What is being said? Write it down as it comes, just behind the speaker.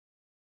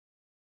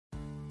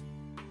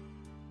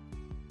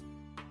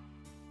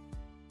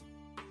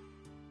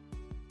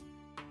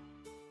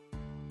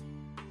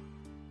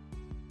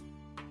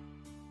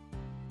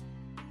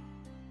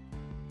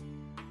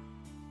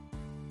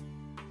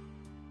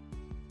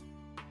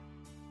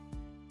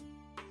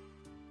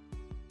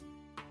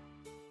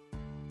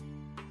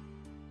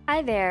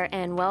Hi there,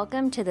 and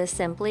welcome to the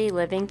Simply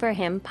Living for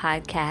Him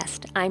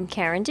podcast. I'm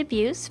Karen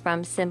DeBuse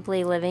from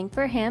Simply Living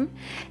for Him.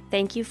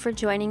 Thank you for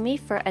joining me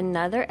for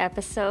another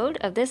episode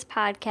of this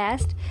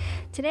podcast.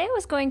 Today I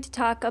was going to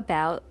talk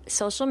about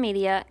social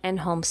media and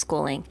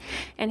homeschooling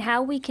and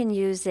how we can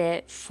use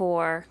it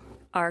for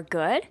our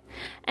good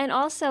and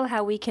also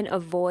how we can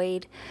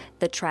avoid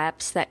the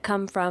traps that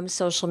come from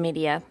social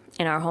media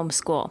in our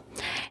homeschool.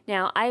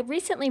 Now, I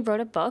recently wrote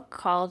a book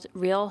called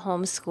Real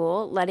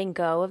Homeschool, Letting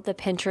Go of the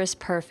Pinterest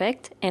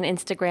Perfect and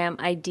Instagram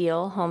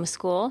Ideal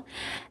Homeschool.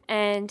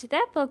 And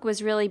that book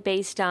was really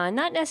based on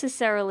not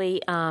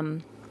necessarily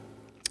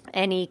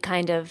any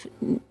kind of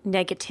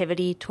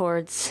negativity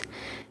towards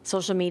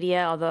social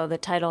media, although the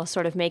title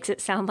sort of makes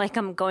it sound like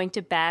I'm going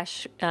to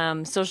bash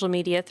social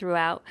media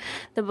throughout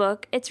the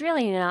book. It's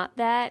really not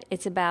that.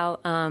 It's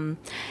about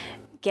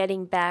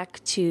getting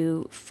back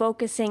to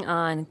focusing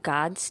on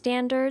God's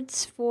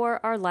standards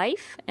for our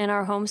life and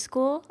our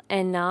homeschool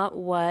and not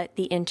what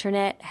the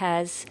internet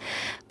has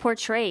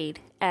portrayed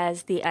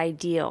as the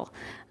ideal.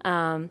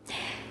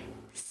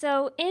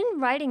 So in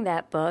writing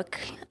that book,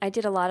 I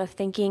did a lot of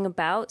thinking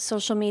about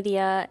social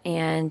media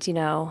and,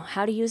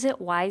 how to use it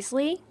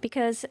wisely,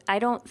 because I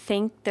don't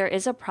think there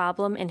is a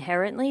problem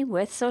inherently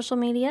with social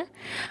media.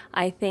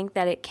 I think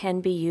that it can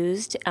be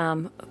used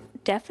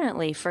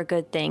definitely for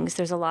good things.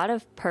 There's a lot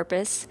of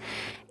purpose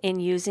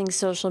in using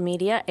social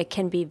media. It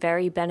can be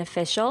very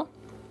beneficial.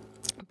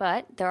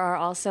 But there are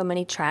also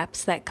many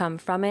traps that come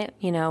from it,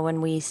 when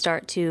we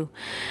start to,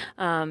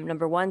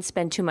 number one,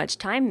 spend too much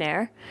time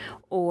there,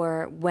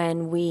 or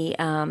when we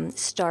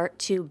start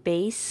to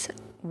base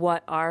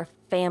what our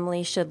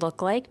family should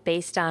look like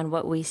based on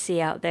what we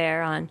see out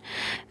there on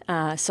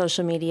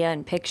social media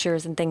and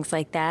pictures and things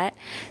like that.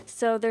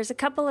 So there's a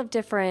couple of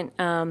different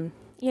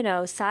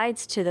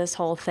sides to this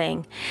whole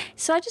thing.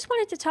 So I just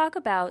wanted to talk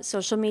about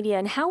social media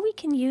and how we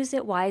can use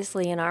it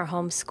wisely in our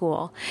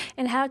homeschool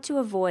and how to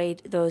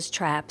avoid those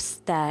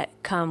traps that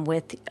come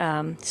with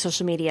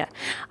social media.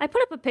 I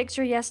put up a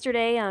picture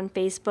yesterday on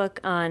Facebook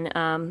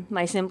on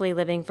my Simply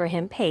Living for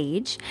Him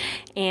page,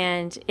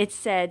 and it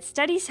said,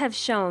 "Studies have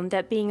shown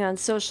that being on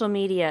social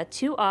media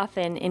too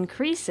often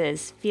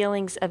increases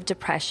feelings of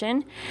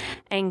depression,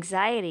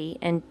 anxiety,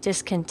 and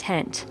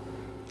discontent."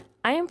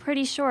 I am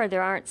pretty sure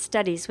there aren't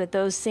studies with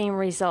those same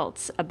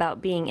results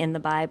about being in the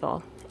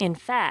Bible. In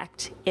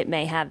fact, it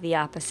may have the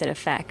opposite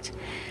effect.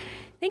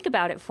 Think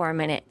about it for a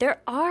minute.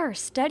 There are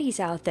studies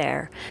out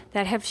there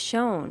that have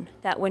shown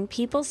that when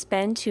people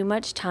spend too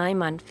much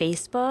time on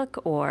Facebook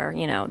or,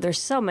 there's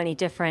so many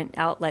different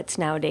outlets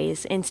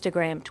nowadays,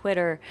 Instagram,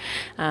 Twitter,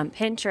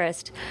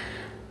 Pinterest,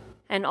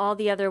 and all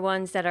the other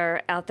ones that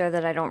are out there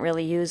that I don't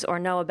really use or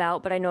know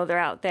about, but I know they're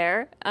out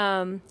there.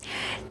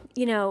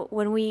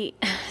 When we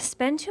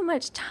spend too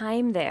much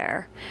time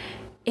there,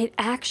 it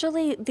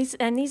actually,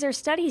 these are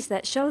studies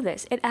that show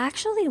this, it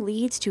actually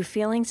leads to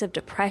feelings of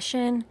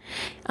depression,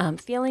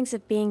 feelings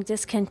of being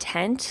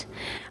discontent,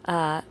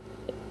 and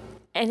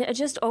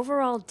just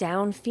overall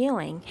down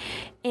feeling.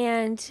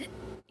 And,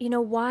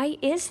 why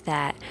is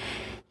that?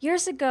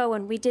 Years ago,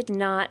 when we did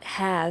not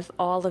have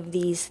all of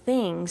these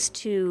things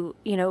to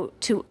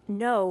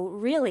know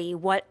really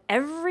what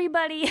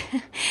everybody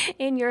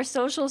in your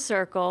social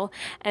circle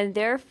and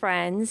their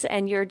friends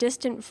and your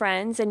distant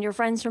friends and your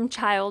friends from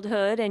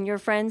childhood and your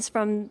friends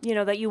from,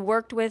 that you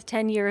worked with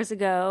 10 years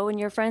ago and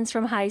your friends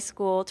from high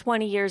school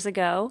 20 years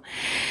ago,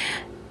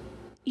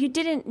 you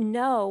didn't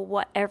know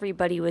what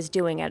everybody was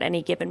doing at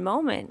any given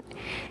moment.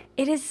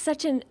 It is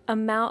such an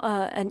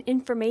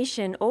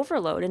information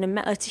overload, and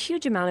it's a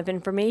huge amount of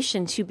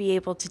information to be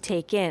able to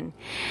take in.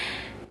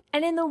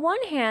 And in the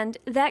one hand,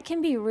 that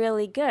can be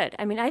really good.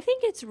 I mean, I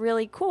think it's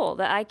really cool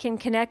that I can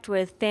connect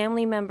with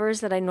family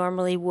members that I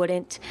normally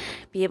wouldn't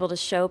be able to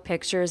show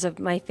pictures of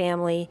my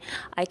family.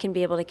 I can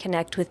be able to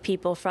connect with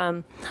people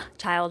from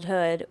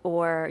childhood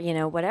or,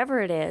 whatever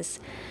it is.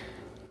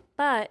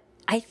 But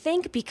I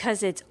think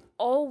because it's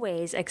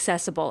always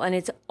accessible and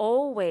it's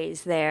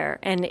always there,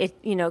 and it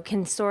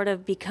can sort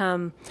of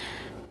become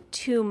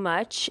too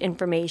much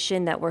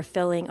information that we're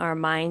filling our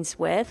minds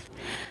with.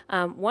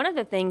 One of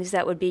the things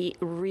that would be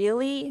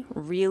really,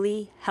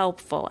 really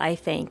helpful, I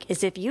think,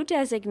 is if you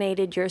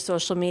designated your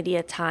social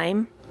media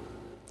time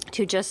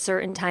to just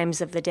certain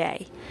times of the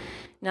day.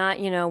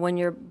 Not, when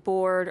you're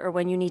bored or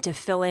when you need to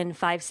fill in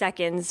 5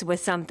 seconds with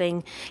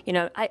something.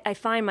 I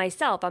find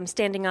myself, I'm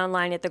standing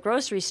online at the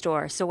grocery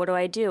store. So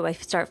what do? I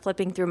start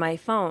flipping through my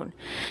phone.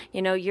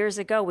 Years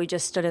ago, we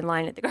just stood in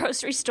line at the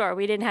grocery store.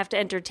 We didn't have to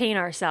entertain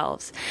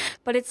ourselves.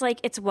 But it's like,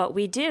 it's what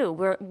we do.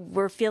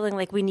 We're feeling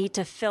like we need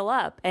to fill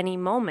up any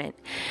moment.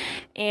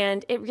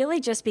 And it really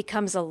just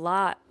becomes a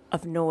lot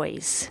of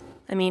noise.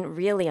 I mean,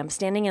 really, I'm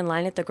standing in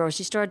line at the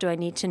grocery store. Do I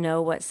need to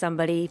know what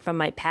somebody from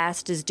my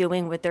past is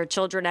doing with their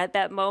children at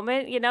that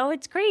moment?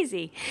 It's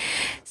crazy.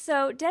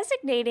 So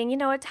designating,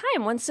 a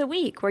time once a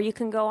week where you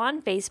can go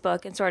on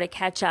Facebook and sort of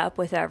catch up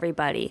with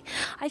everybody.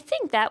 I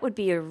think that would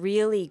be a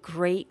really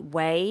great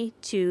way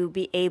to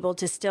be able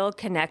to still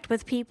connect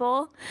with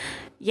people,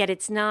 yet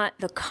it's not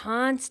the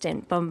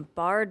constant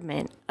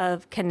bombardment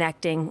of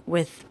connecting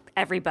with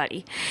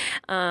everybody.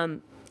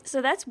 So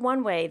that's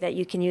one way that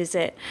you can use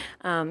it,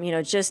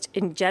 just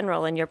in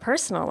general in your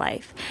personal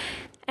life.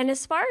 And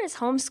as far as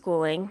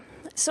homeschooling,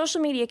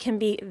 social media can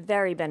be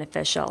very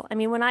beneficial. I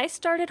mean, when I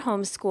started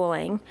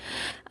homeschooling,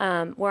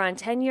 we're on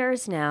 10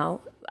 years now,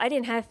 I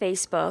didn't have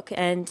Facebook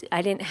and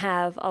I didn't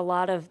have a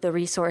lot of the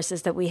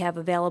resources that we have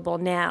available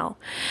now.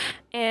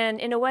 And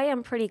in a way,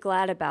 I'm pretty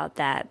glad about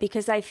that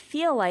because I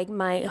feel like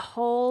my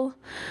whole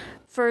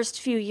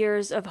first few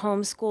years of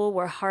homeschool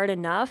were hard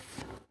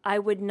enough. I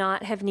would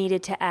not have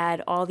needed to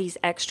add all these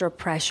extra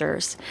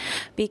pressures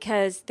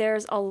because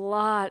there's a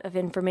lot of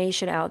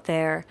information out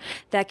there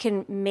that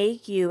can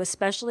make you,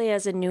 especially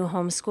as a new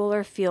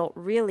homeschooler, feel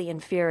really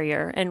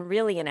inferior and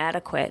really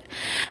inadequate.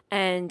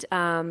 And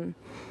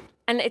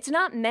it's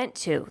not meant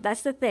to.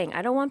 That's the thing.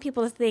 I don't want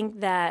people to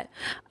think that,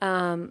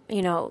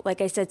 like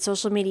I said,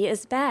 social media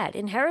is bad.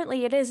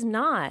 Inherently, it is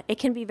not. It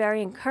can be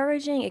very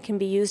encouraging. It can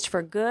be used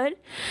for good.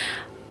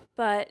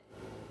 But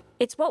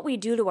it's what we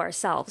do to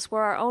ourselves.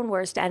 We're our own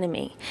worst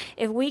enemy.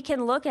 If we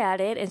can look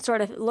at it and sort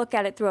of look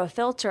at it through a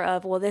filter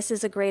of, well, this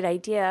is a great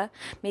idea,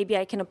 maybe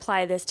I can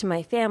apply this to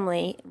my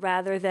family,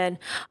 rather than,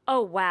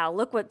 oh, wow,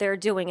 look what they're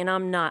doing and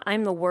I'm not.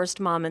 I'm the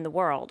worst mom in the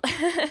world.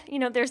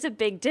 There's a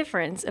big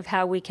difference of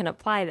how we can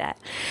apply that.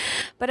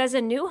 But as a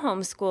new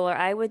homeschooler,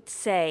 I would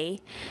say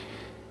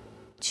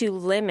to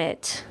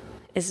limit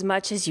as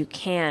much as you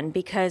can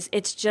because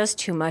it's just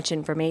too much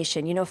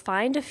information.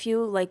 Find a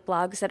few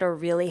blogs that are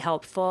really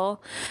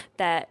helpful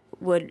that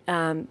would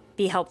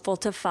be helpful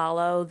to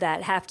follow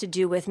that have to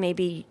do with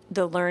maybe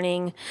the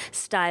learning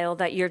style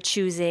that you're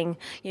choosing,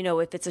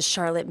 if it's a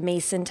Charlotte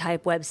Mason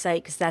type website,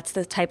 because that's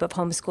the type of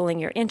homeschooling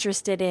you're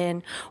interested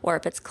in, or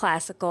if it's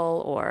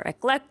classical or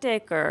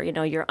eclectic or,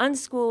 you're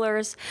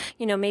unschoolers,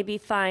 maybe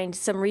find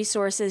some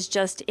resources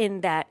just in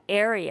that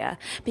area.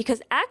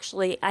 Because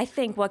actually, I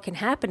think what can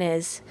happen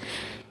is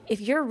if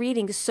you're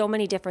reading so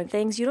many different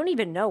things, you don't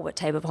even know what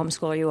type of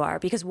homeschooler you are.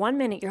 Because one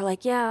minute you're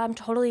like, yeah, I'm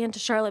totally into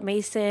Charlotte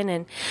Mason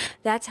and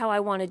that's how I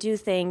want to do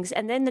things.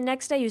 And then the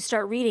next day you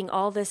start reading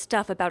all this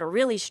stuff about a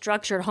really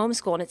structured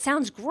homeschool and it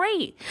sounds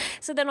great.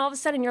 So then all of a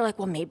sudden you're like,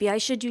 well, maybe I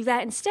should do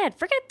that instead.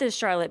 Forget this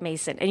Charlotte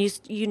Mason.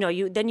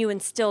 And then you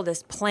instill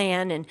this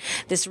plan and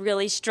this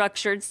really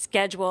structured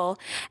schedule.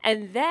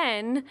 And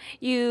then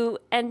you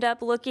end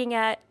up looking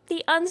at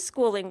the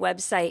unschooling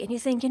website and you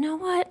think, you know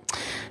what?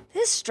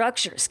 This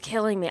structure is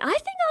killing me. I think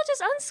I'll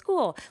just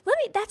unschool.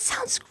 That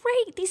sounds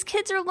great. These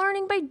kids are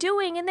learning by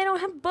doing and they don't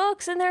have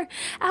books and they're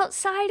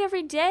outside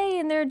every day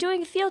and they're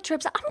doing field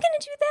trips. I'm going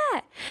to do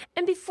that.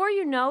 And before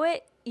you know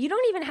it, you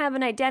don't even have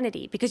an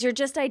identity because you're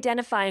just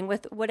identifying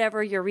with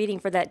whatever you're reading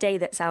for that day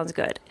that sounds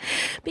good.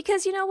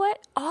 Because you know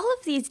what? All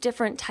of these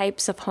different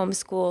types of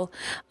homeschool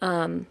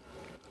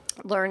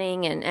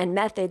learning and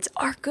methods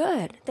are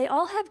good. They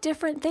all have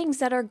different things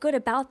that are good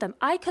about them.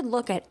 I could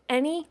look at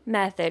any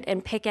method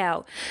and pick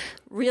out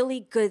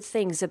really good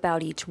things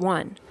about each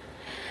one.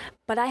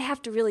 But I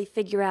have to really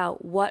figure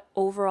out what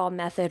overall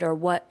method or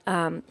what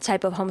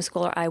type of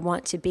homeschooler I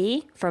want to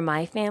be for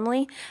my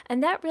family.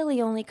 And that really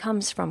only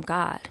comes from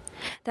God.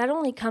 That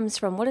only comes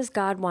from what does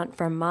God want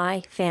for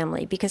my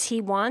family? Because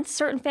he wants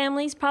certain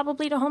families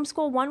probably to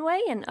homeschool one way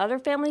and other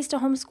families to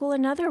homeschool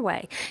another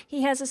way.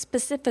 He has a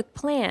specific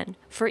plan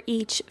for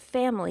each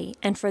family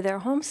and for their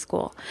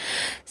homeschool.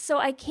 So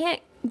I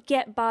can't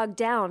get bogged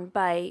down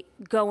by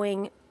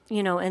going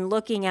and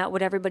looking at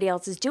what everybody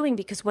else is doing,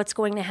 because what's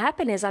going to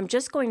happen is I'm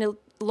just going to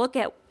look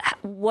at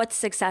what's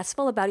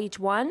successful about each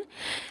one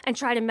and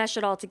try to mesh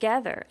it all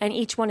together. And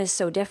each one is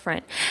so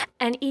different.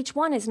 And each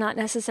one is not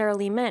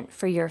necessarily meant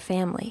for your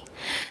family.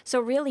 So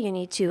really you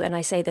need to, and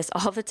I say this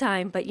all the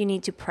time, but you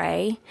need to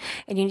pray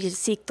and you need to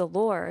seek the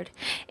Lord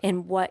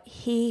in what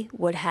he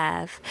would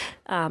have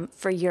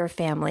for your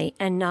family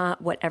and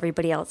not what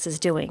everybody else is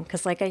doing.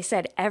 Because like I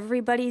said,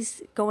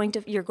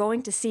 you're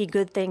going to see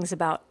good things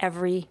about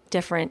every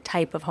different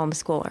type of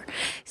homeschooler.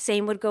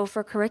 Same would go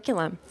for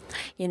curriculum.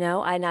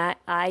 And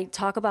I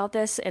talk about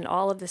this in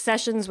all of the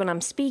sessions when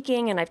I'm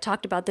speaking, and I've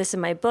talked about this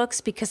in my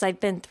books because I've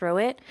been through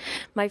it.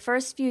 My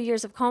first few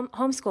years of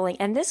homeschooling,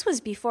 and this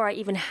was before I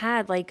even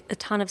had a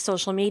ton of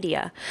social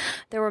media.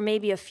 There were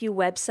maybe a few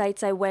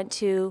websites I went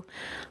to.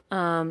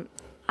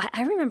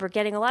 I remember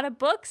getting a lot of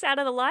books out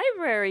of the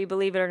library,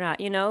 believe it or not.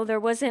 There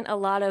wasn't a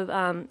lot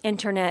of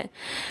internet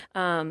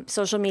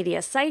social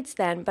media sites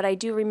then, but I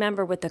do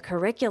remember with the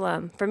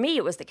curriculum, for me,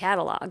 it was the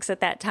catalogs at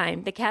that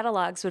time. The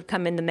catalogs would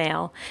come in the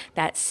mail.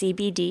 That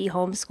CBD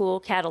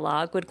homeschool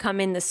catalog would come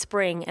in the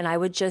spring, and I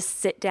would just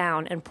sit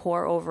down and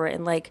pore over it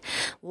and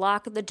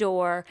lock the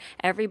door,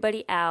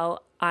 everybody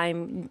out.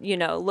 I'm,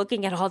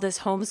 looking at all this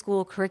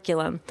homeschool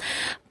curriculum.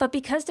 But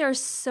because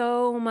there's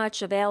so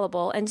much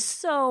available and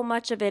so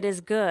much of it is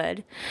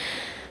good,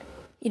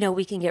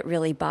 we can get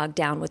really bogged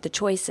down with the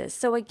choices.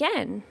 So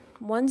again,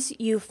 once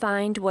you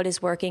find what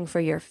is working for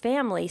your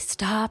family,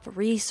 stop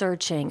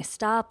researching,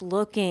 stop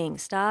looking,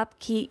 stop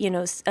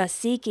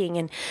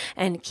seeking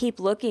and keep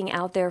looking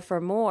out there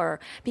for more,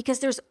 because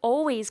there's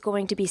always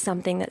going to be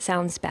something that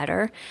sounds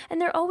better,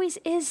 and there always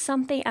is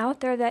something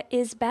out there that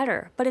is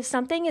better. But if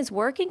something is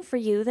working for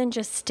you, then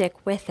just stick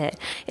with it.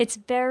 It's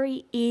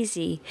very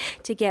easy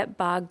to get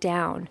bogged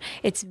down.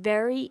 It's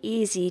very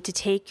easy to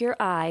take your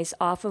eyes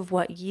off of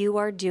what you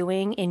are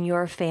doing in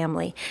your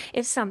family.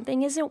 If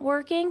something isn't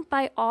working,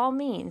 by all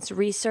means,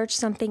 research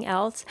something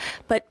else,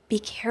 but be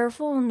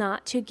careful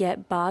not to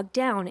get bogged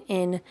down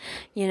in,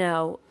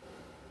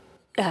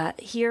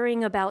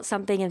 hearing about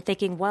something and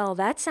thinking, well,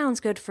 that sounds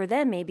good for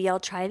them, maybe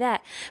I'll try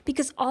that.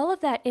 Because all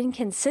of that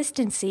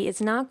inconsistency is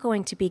not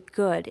going to be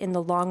good in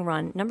the long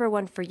run. Number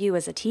one, for you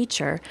as a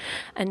teacher,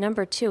 and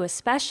number two,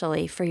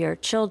 especially for your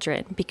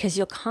children, because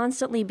you'll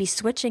constantly be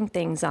switching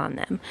things on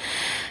them.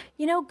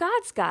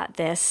 God's got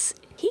this.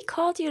 He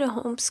called you to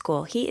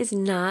homeschool. He is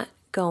not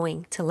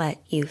going to let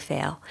you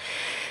fail.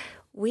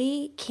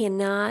 We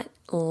cannot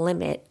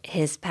limit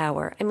his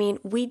power.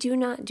 We do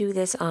not do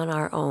this on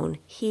our own.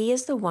 He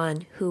is the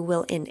one who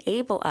will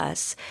enable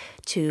us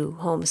to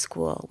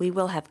homeschool. We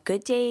will have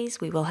good days,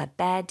 we will have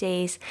bad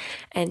days,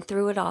 and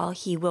through it all,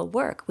 he will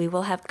work. We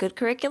will have good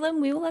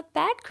curriculum, we will have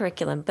bad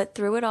curriculum, but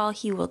through it all,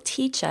 he will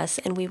teach us,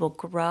 and we will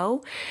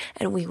grow,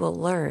 and we will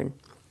learn.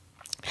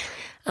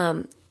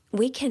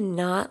 We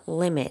cannot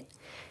limit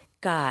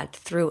God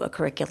through a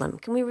curriculum.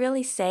 Can we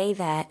really say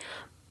that,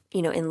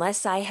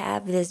 unless I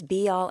have this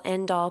be-all,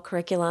 end-all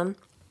curriculum,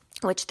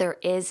 which there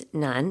is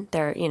none,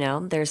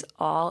 there's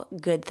all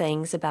good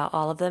things about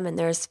all of them, and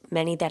there's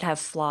many that have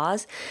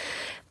flaws,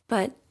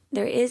 but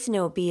there is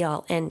no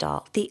be-all,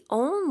 end-all. The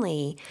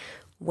only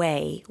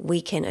way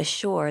we can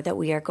assure that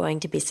we are going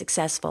to be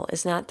successful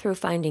is not through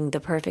finding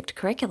the perfect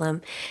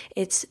curriculum.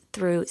 It's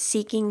through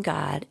seeking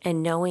God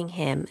and knowing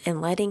him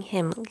and letting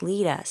him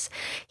lead us.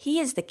 He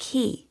is the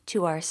key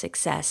to our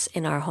success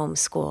in our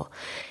homeschool.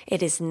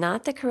 It is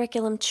not the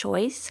curriculum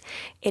choice.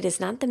 It is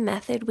not the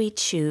method we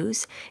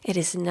choose. It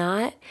is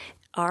not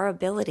our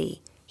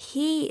ability.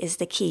 He is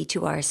the key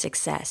to our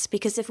success,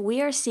 because if we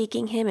are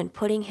seeking him and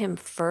putting him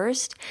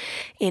first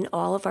in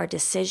all of our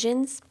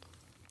decisions,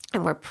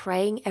 and we're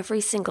praying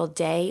every single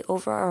day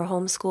over our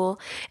homeschool,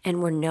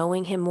 and we're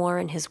knowing him more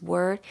in his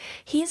word,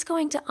 he is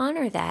going to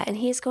honor that, and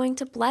he is going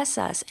to bless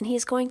us, and he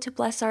is going to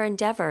bless our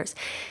endeavors.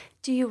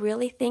 Do you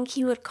really think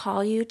he would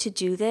call you to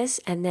do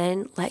this and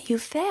then let you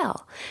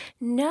fail?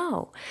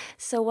 No.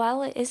 So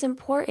while it is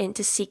important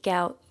to seek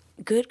out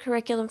good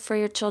curriculum for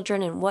your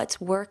children and what's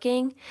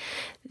working,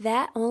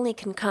 that only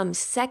can come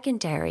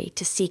secondary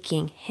to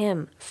seeking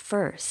him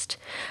first.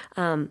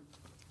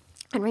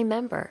 And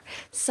remember,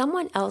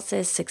 someone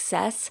else's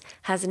success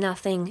has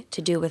nothing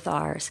to do with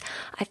ours.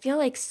 I feel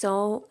like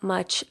so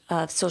much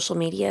of social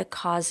media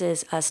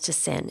causes us to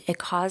sin. It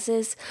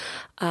causes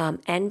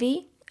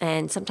envy.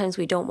 And sometimes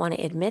we don't want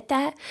to admit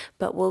that,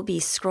 but we'll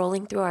be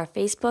scrolling through our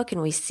Facebook and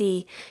we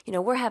see,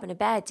 we're having a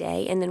bad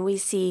day. And then we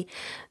see,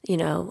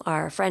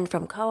 our friend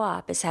from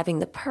co-op is having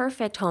the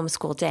perfect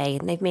homeschool day,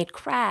 and they've made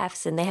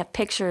crafts and they have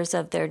pictures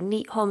of their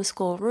neat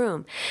homeschool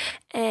room.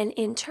 And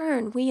in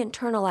turn, we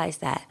internalize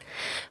that.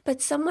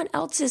 But someone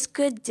else's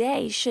good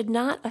day should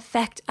not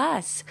affect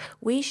us.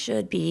 We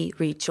should be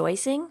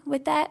rejoicing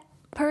with that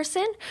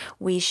person.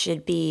 We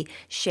should be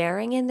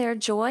sharing in their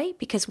joy,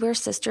 because we're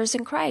sisters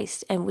in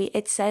Christ. And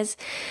it says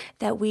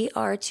that we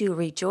are to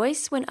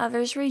rejoice when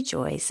others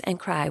rejoice and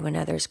cry when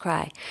others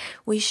cry.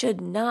 We should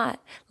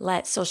not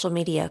let social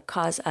media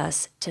cause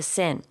us to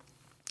sin.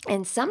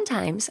 And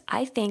sometimes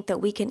I think that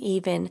we can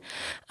even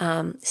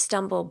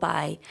stumble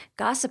by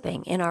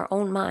gossiping in our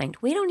own mind.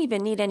 We don't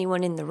even need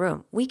anyone in the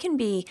room. We can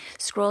be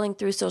scrolling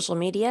through social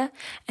media,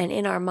 and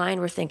in our mind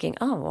we're thinking,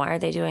 oh, why are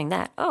they doing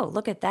that? Oh,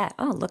 look at that.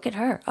 Oh, look at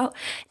her. Oh,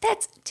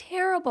 that's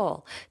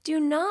terrible.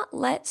 Do not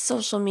let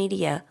social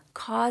media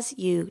cause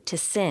you to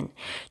sin.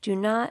 Do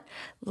not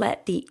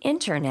let the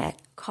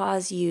internet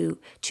cause you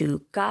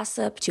to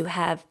gossip, to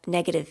have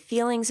negative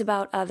feelings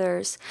about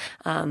others.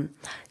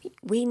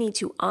 We need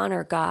to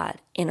honor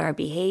God in our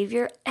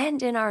behavior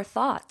and in our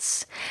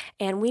thoughts.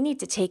 And we need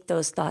to take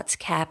those thoughts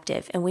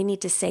captive. And we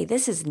need to say,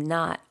 this is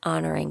not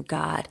honoring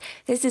God.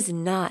 This is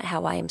not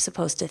how I am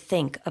supposed to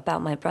think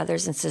about my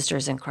brothers and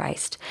sisters in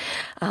Christ.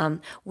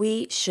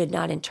 We should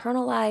not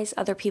internalize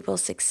other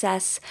people's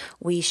success.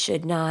 We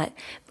should not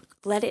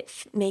let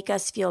it make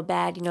us feel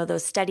bad.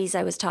 Those studies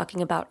I was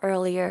talking about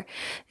earlier,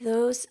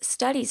 those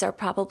studies are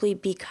probably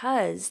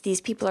because these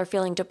people are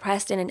feeling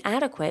depressed and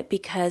inadequate,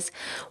 because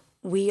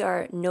we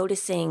are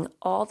noticing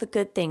all the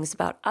good things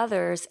about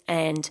others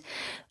and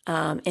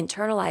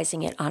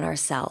internalizing it on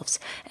ourselves.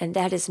 And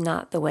that is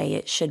not the way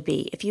it should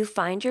be. If you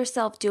find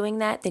yourself doing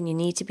that, then you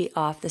need to be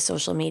off the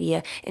social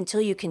media until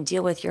you can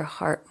deal with your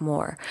heart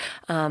more.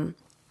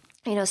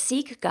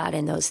 seek God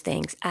in those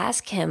things.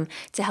 Ask Him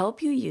to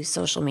help you use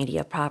social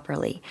media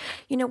properly.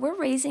 We're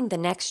raising the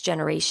next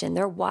generation.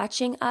 They're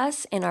watching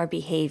us and our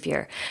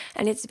behavior.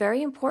 And it's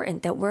very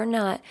important that we're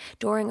not,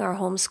 during our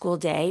homeschool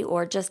day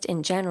or just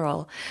in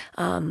general,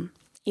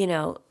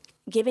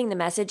 giving the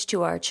message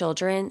to our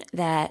children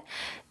that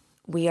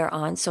we are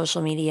on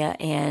social media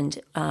and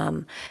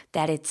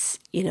that it's,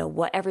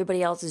 what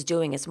everybody else is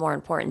doing is more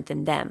important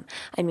than them.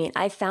 I mean,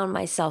 I found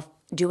myself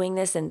doing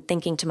this and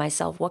thinking to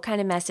myself, what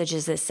kind of message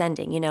is this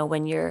sending?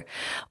 When you're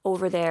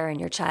over there and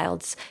your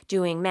child's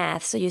doing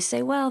math, so you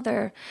say, well,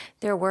 they're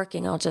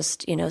working. I'll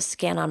just,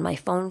 scan on my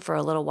phone for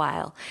a little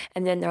while.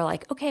 And then they're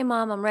like, okay,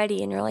 Mom, I'm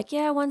ready. And you're like,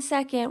 yeah, one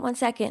second.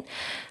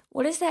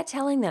 What is that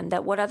telling them?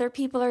 That what other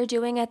people are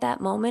doing at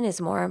that moment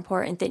is more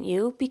important than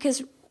you?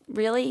 Because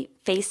really,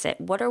 face it,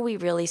 what are we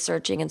really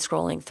searching and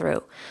scrolling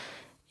through?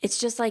 It's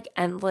just like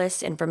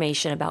endless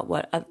information about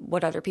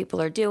what other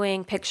people are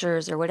doing,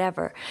 pictures or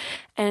whatever.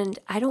 And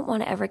I don't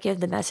want to ever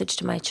give the message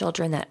to my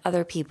children that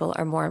other people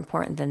are more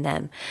important than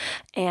them.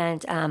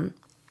 And,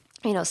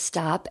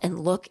 stop and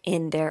look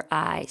in their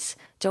eyes.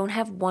 Don't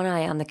have one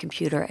eye on the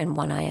computer and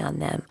one eye on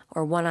them,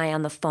 or one eye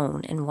on the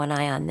phone and one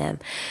eye on them.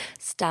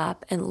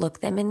 Stop and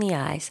look them in the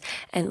eyes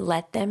and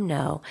let them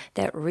know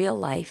that real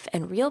life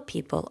and real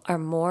people are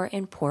more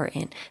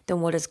important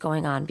than what is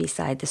going on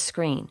beside the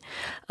screen.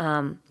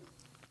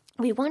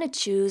 We want to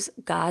choose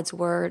God's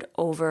word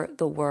over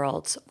the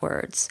world's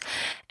words.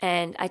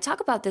 And I talk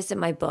about this in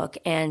my book.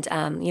 And,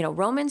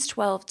 Romans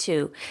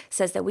 12:2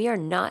 says that we are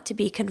not to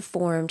be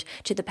conformed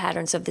to the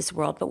patterns of this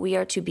world, but we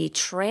are to be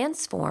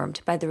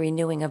transformed by the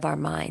renewing of our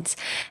minds.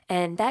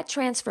 And that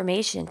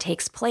transformation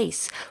takes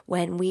place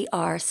when we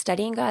are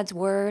studying God's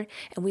word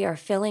and we are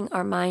filling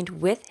our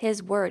mind with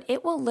His word.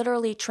 It will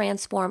literally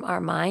transform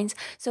our minds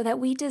so that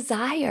we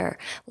desire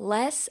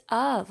less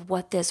of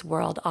what this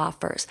world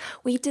offers.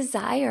 We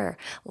desire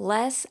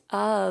less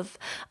of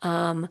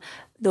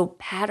the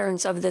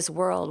patterns of this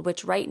world,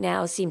 which right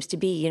now seems to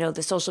be,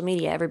 the social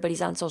media.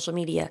 Everybody's on social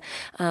media.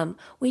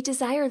 We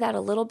desire that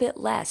a little bit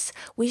less.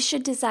 We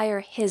should desire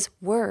His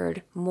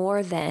word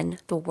more than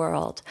the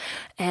world.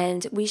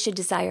 And we should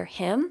desire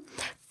Him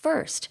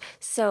first.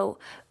 So,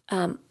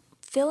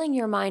 filling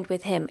your mind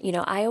with Him.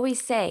 I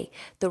always say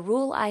the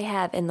rule I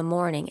have in the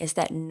morning is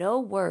that no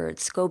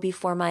words go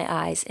before my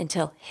eyes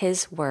until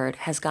His word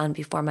has gone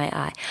before my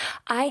eye.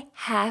 I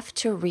have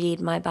to read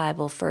my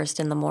Bible first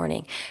in the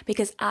morning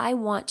because I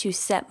want to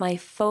set my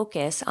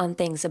focus on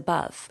things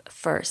above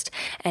first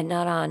and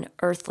not on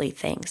earthly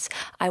things.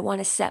 I want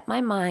to set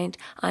my mind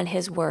on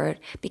His word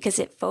because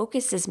it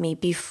focuses me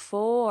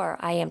before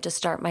I am to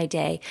start my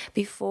day,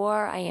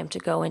 before I am to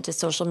go into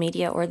social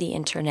media or the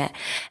internet.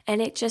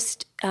 And it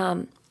just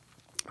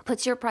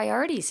puts your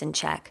priorities in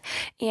check.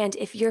 And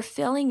if you're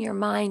filling your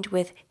mind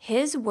with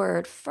His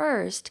word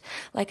first,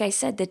 like I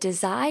said, the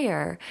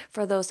desire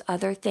for those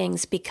other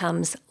things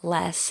becomes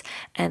less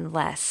and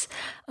less.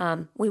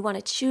 We want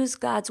to choose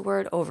God's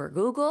word over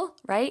Google,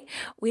 right?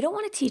 We don't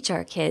want to teach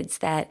our kids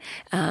that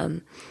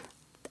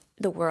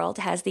the world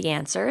has the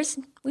answers.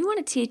 We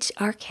want to teach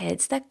our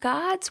kids that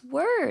God's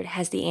word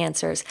has the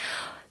answers.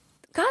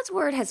 God's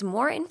word has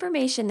more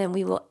information than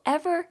we will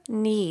ever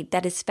need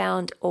that is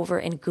found over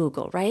in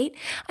Google, right?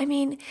 I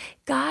mean,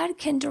 God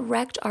can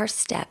direct our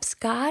steps.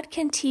 God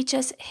can teach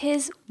us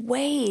His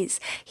ways.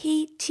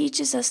 He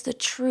teaches us the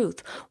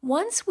truth.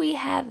 Once we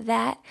have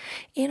that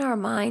in our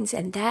minds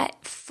and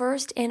that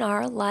first in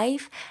our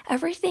life,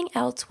 everything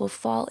else will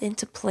fall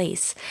into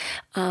place.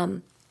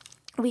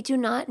 We do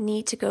not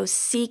need to go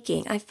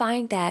seeking. I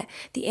find that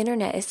the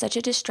internet is such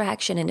a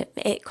distraction and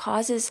it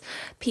causes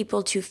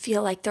people to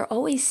feel like they're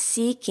always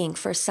seeking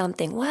for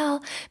something.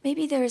 Well,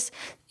 maybe there's,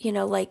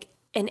 like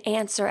an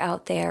answer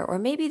out there, or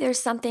maybe there's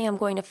something I'm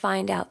going to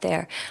find out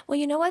there. Well,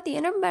 you know what? The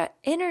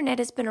internet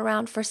has been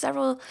around for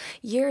several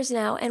years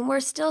now, and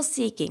we're still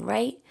seeking,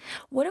 right?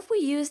 What if we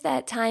use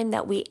that time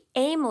that we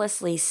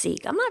aimlessly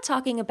seek? I'm not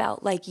talking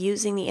about like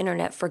using the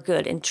internet for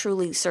good and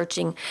truly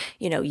searching,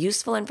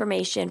 useful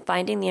information,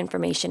 finding the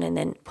information, and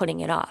then putting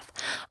it off.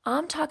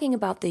 I'm talking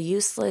about the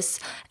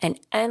useless and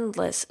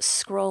endless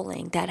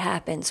scrolling that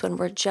happens when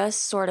we're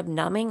just sort of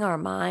numbing our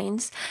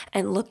minds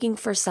and looking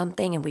for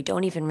something and we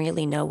don't even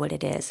really know what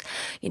it is.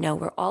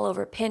 We're all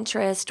over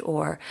Pinterest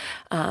or,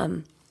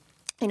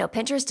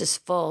 Pinterest is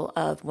full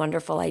of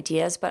wonderful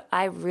ideas, but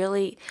I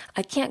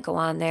can't go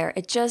on there.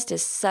 It just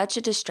is such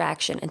a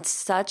distraction and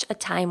such a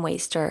time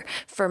waster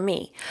for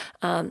me.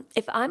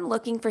 If I'm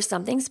looking for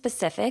something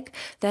specific,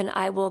 then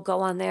I will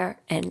go on there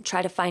and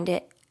try to find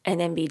it and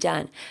then be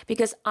done.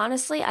 Because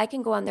honestly, I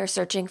can go on there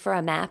searching for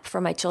a map for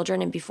my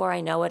children, and before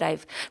I know it,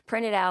 I've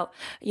printed out,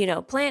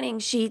 planning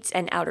sheets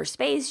and outer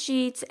space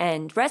sheets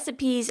and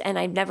recipes, and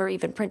I've never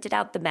even printed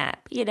out the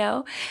map,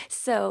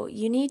 So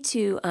you need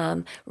to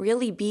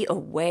really be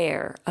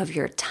aware of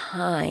your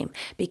time,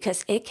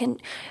 because it can,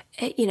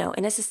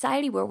 in a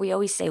society where we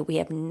always say we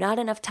have not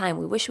enough time,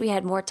 we wish we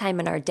had more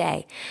time in our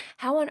day.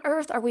 How on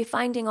earth are we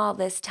finding all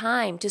this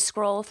time to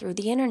scroll through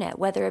the internet,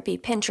 whether it be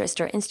Pinterest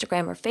or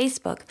Instagram or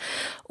Facebook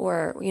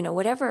or,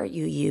 whatever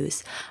you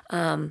use.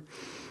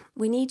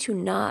 We need to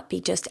not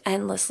be just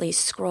endlessly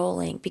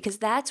scrolling, because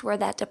that's where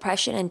that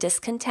depression and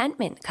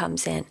discontentment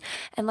comes in.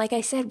 And like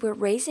I said, we're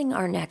raising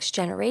our next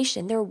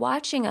generation. They're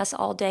watching us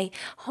all day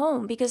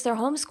home because they're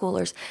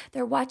homeschoolers.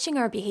 They're watching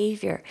our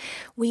behavior.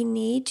 We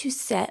need to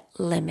set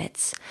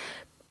limits.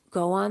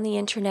 Go on the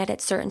internet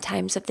at certain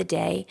times of the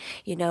day.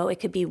 It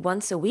could be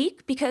once a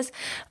week, because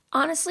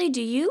honestly,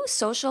 do you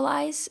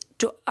socialize?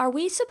 Are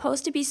we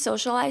supposed to be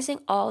socializing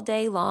all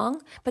day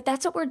long? But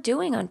that's what we're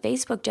doing on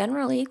Facebook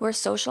generally. We're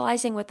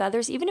socializing with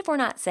others, even if we're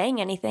not saying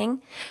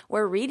anything.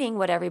 We're reading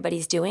what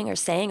everybody's doing or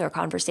saying, or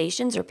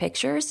conversations or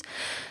pictures.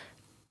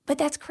 But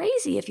that's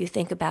crazy if you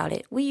think about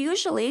it. We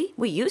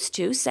used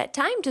to set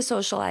time to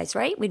socialize,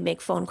 right? We'd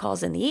make phone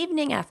calls in the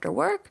evening after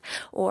work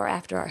or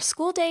after our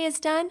school day is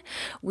done.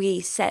 We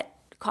set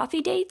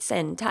coffee dates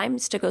and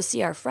times to go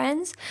see our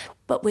friends.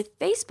 But with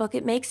Facebook,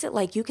 it makes it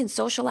like you can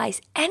socialize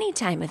any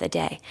time of the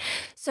day.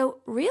 So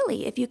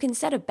really, if you can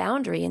set a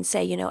boundary and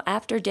say,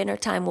 after dinner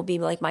time will be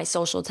like my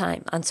social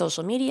time on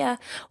social media,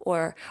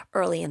 or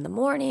early in the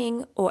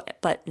morning,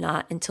 but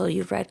not until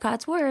you've read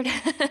God's word,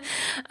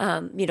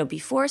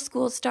 before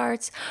school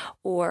starts,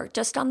 or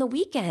just on the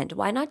weekend.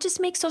 Why not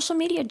just make social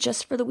media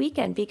just for the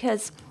weekend?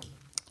 Because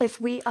if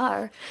we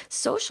are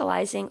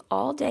socializing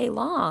all day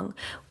long,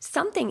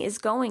 something is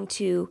going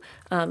to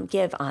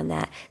give on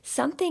that.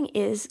 Something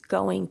is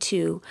going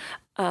to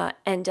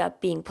end up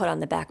being put on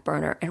the back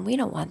burner. And we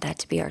don't want that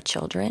to be our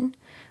children.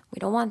 We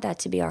don't want that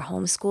to be our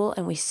homeschool.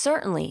 And we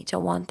certainly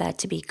don't want that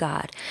to be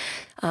God.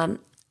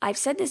 I've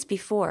said this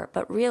before,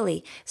 but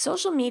really,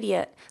 social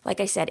media, like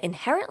I said,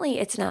 inherently,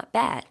 it's not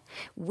bad.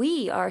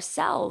 We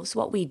ourselves,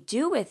 what we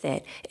do with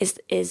it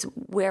is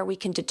where we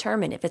can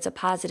determine if it's a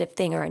positive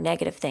thing or a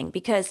negative thing.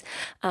 Because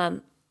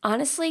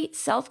honestly,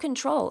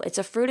 self-control, it's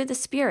a fruit of the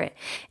Spirit.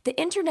 The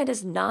internet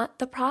is not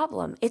the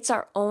problem. It's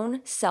our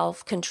own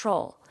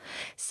self-control.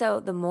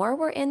 So the more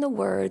we're in the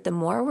Word, the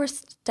more we're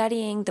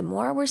studying, the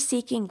more we're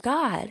seeking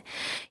God,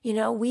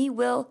 we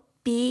will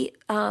be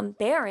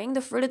bearing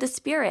the fruit of the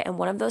Spirit. And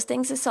one of those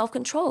things is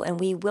self-control. And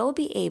we will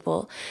be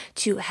able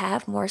to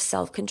have more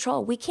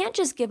self-control. We can't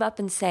just give up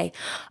and say,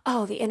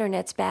 oh, the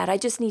internet's bad. I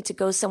just need to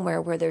go somewhere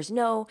where there's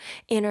no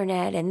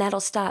internet and that'll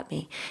stop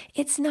me.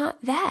 It's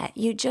not that.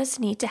 You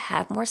just need to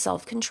have more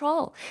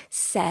self-control.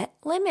 Set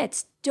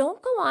limits.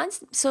 Don't go on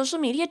social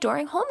media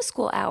during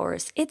homeschool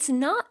hours. It's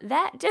not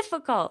that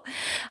difficult.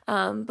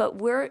 But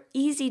we're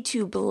easy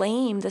to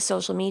blame the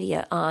social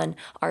media on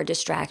our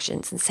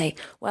distractions and say,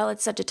 well,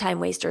 it's such a time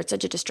waster. It's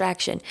such a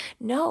distraction.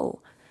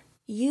 No.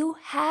 You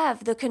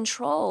have the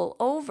control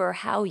over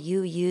how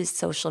you use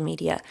social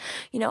media.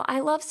 I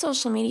love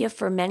social media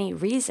for many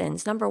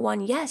reasons. Number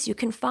one, yes, you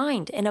can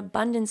find an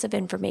abundance of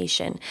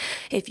information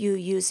if you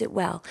use it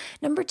well.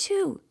 Number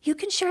two, you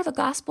can share the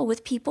gospel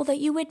with people that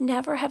you would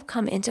never have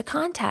come into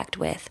contact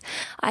with.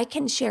 I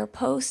can share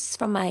posts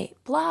from my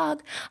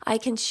blog. I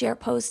can share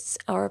posts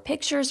or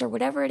pictures or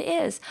whatever it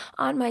is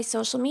on my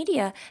social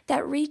media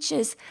that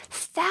reaches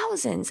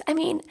thousands. I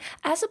mean,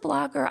 as a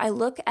blogger, I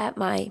look at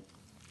my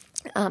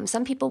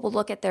some people will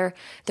look at their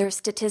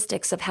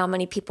statistics of how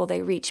many people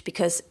they reach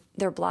because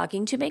they're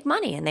blogging to make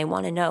money and they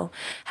want to know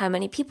how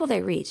many people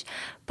they reach.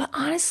 But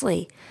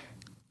honestly,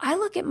 I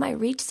look at my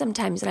reach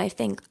sometimes and I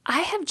think, I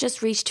have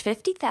just reached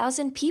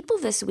 50,000 people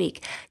this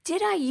week.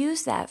 Did I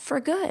use that for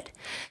good?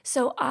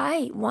 So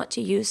I want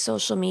to use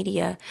social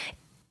media,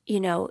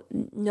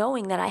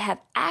 knowing that I have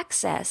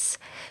access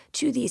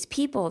to these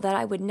people that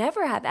I would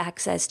never have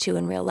access to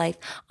in real life.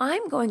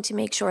 I'm going to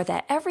make sure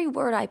that every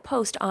word I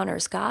post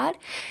honors God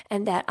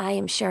and that I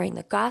am sharing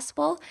the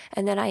gospel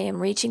and that I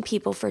am reaching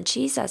people for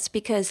Jesus,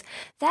 because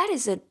that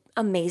is an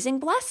amazing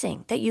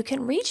blessing that you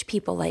can reach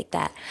people like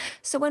that.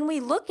 So when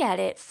we look at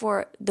it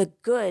for the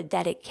good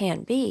that it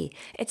can be,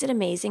 it's an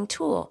amazing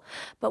tool.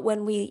 But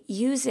when we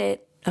use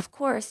it, of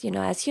course,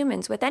 as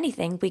humans with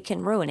anything, we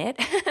can ruin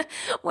it.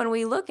 When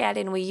we look at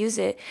it and we use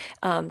it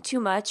too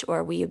much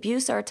or we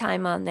abuse our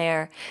time on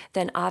there,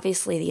 then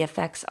obviously the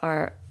effects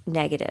are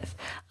negative.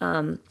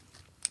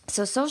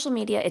 So social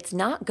media, it's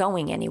not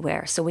going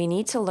anywhere. So we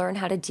need to learn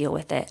how to deal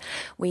with it.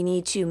 We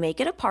need to make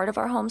it a part of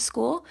our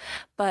homeschool,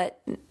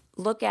 but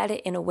look at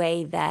it in a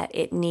way that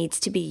it needs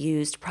to be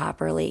used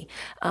properly.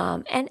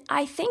 And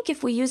I think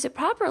if we use it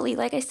properly,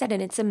 like I said,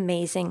 and it's an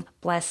amazing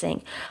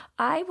blessing.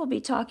 I will be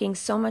talking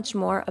so much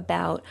more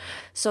about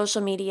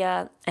social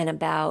media and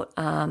about,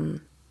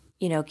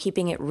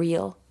 keeping it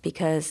real,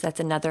 because that's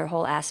another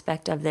whole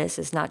aspect of this,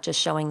 is not just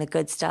showing the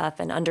good stuff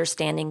and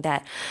understanding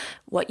that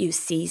what you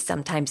see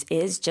sometimes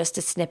is just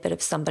a snippet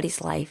of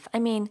somebody's life. I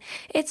mean,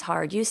 it's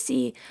hard. You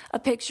see a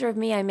picture of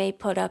me I may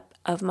put up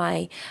of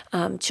my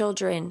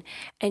children,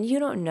 and you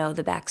don't know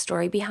the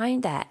backstory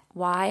behind that.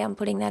 Why I'm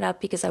putting that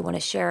up, because I want to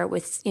share it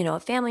with, a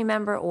family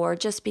member, or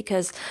just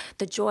because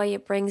the joy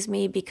it brings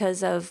me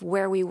because of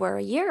where we were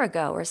a year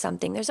ago or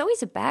something. There's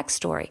always a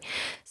backstory.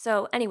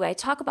 So anyway, I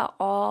talk about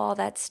all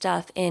that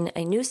stuff in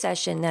a new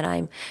session discussion that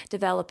I'm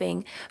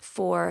developing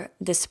for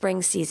the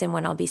spring season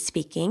when I'll be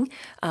speaking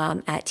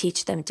at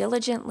Teach Them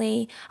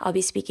Diligently. I'll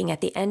be speaking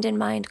at the End in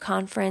Mind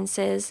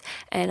conferences,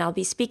 and I'll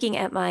be speaking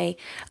at my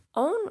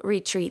own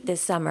retreat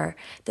this summer,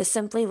 the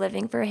Simply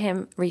Living for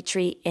Him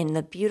retreat in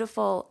the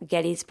beautiful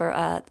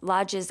Gettysburg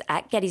lodges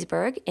at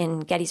Gettysburg in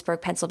Gettysburg,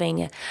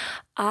 Pennsylvania.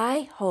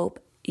 I hope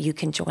you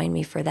can join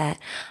me for that.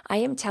 I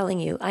am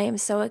telling you, I am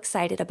so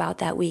excited about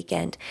that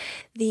weekend.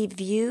 The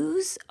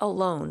views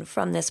alone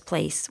from this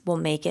place will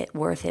make it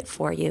worth it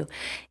for you.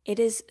 It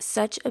is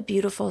such a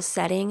beautiful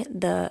setting.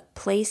 The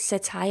place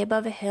sits high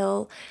above a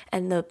hill,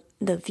 and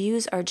the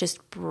views are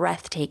just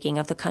breathtaking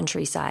of the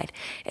countryside.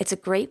 It's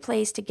a great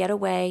place to get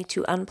away,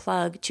 to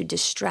unplug, to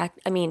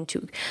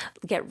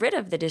get rid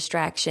of the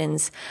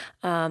distractions,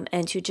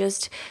 and to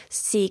just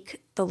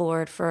seek the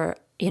Lord for,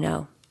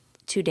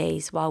 2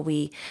 days while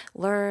we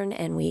learn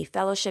and we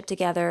fellowship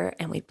together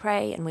and we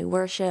pray and we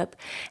worship.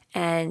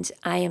 And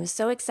I am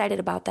so excited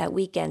about that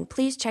weekend.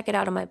 Please check it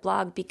out on my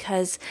blog,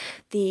 because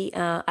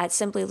at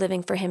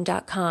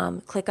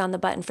simplylivingforhim.com, click on the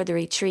button for the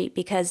retreat,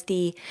 because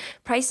the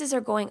prices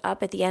are going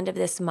up at the end of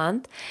this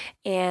month,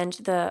 and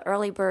the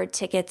early bird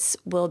tickets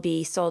will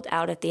be sold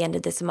out at the end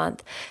of this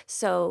month.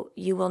 So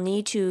you will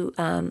need to,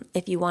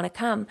 if you want to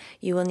come,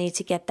 you will need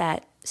to get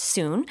that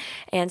soon,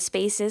 and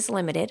space is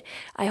limited.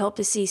 I hope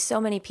to see so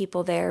many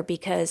people there,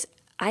 because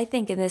I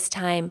think in this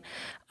time,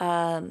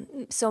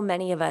 so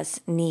many of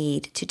us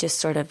need to just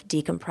sort of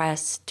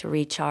decompress, to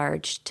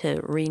recharge,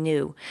 to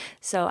renew.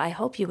 So I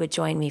hope you would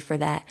join me for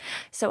that.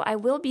 So I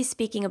will be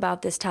speaking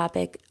about this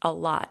topic a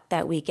lot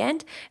that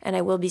weekend, and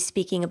I will be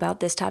speaking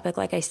about this topic,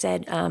 like I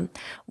said,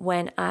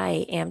 when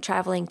I am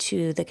traveling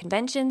to the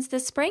conventions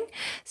this spring.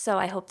 So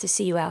I hope to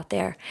see you out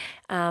there.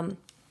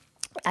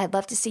 I'd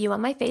love to see you on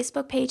my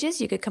Facebook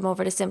pages. You could come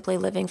over to Simply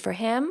Living for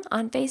Him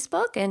on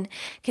Facebook and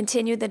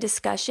continue the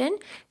discussion.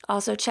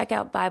 Also, check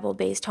out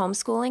Bible-Based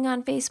Homeschooling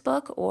on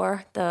Facebook,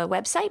 or the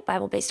website,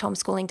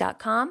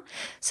 BibleBasedHomeschooling.com.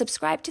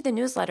 Subscribe to the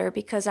newsletter,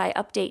 because I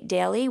update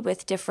daily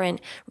with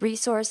different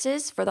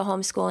resources for the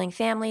homeschooling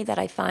family that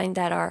I find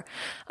that are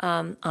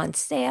on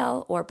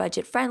sale or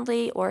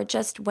budget-friendly, or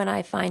just when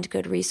I find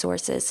good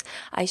resources,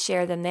 I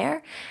share them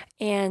there.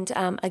 And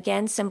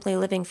again, Simply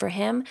Living for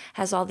Him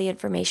has all the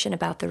information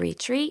about the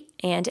retreat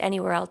and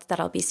anywhere else that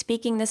I'll be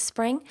speaking this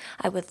spring.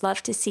 I would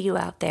love to see you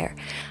out there.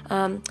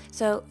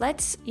 So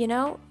let's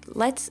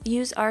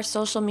use our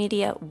social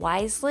media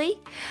wisely.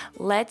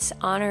 Let's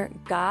honor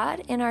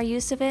God in our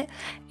use of it,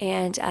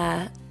 and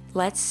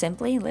let's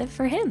simply live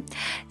for Him.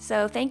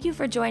 So thank you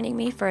for joining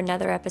me for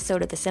another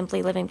episode of the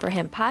Simply Living for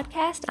Him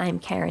podcast. I'm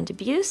Karen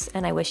DeBeus,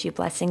 and I wish you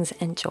blessings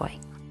and joy.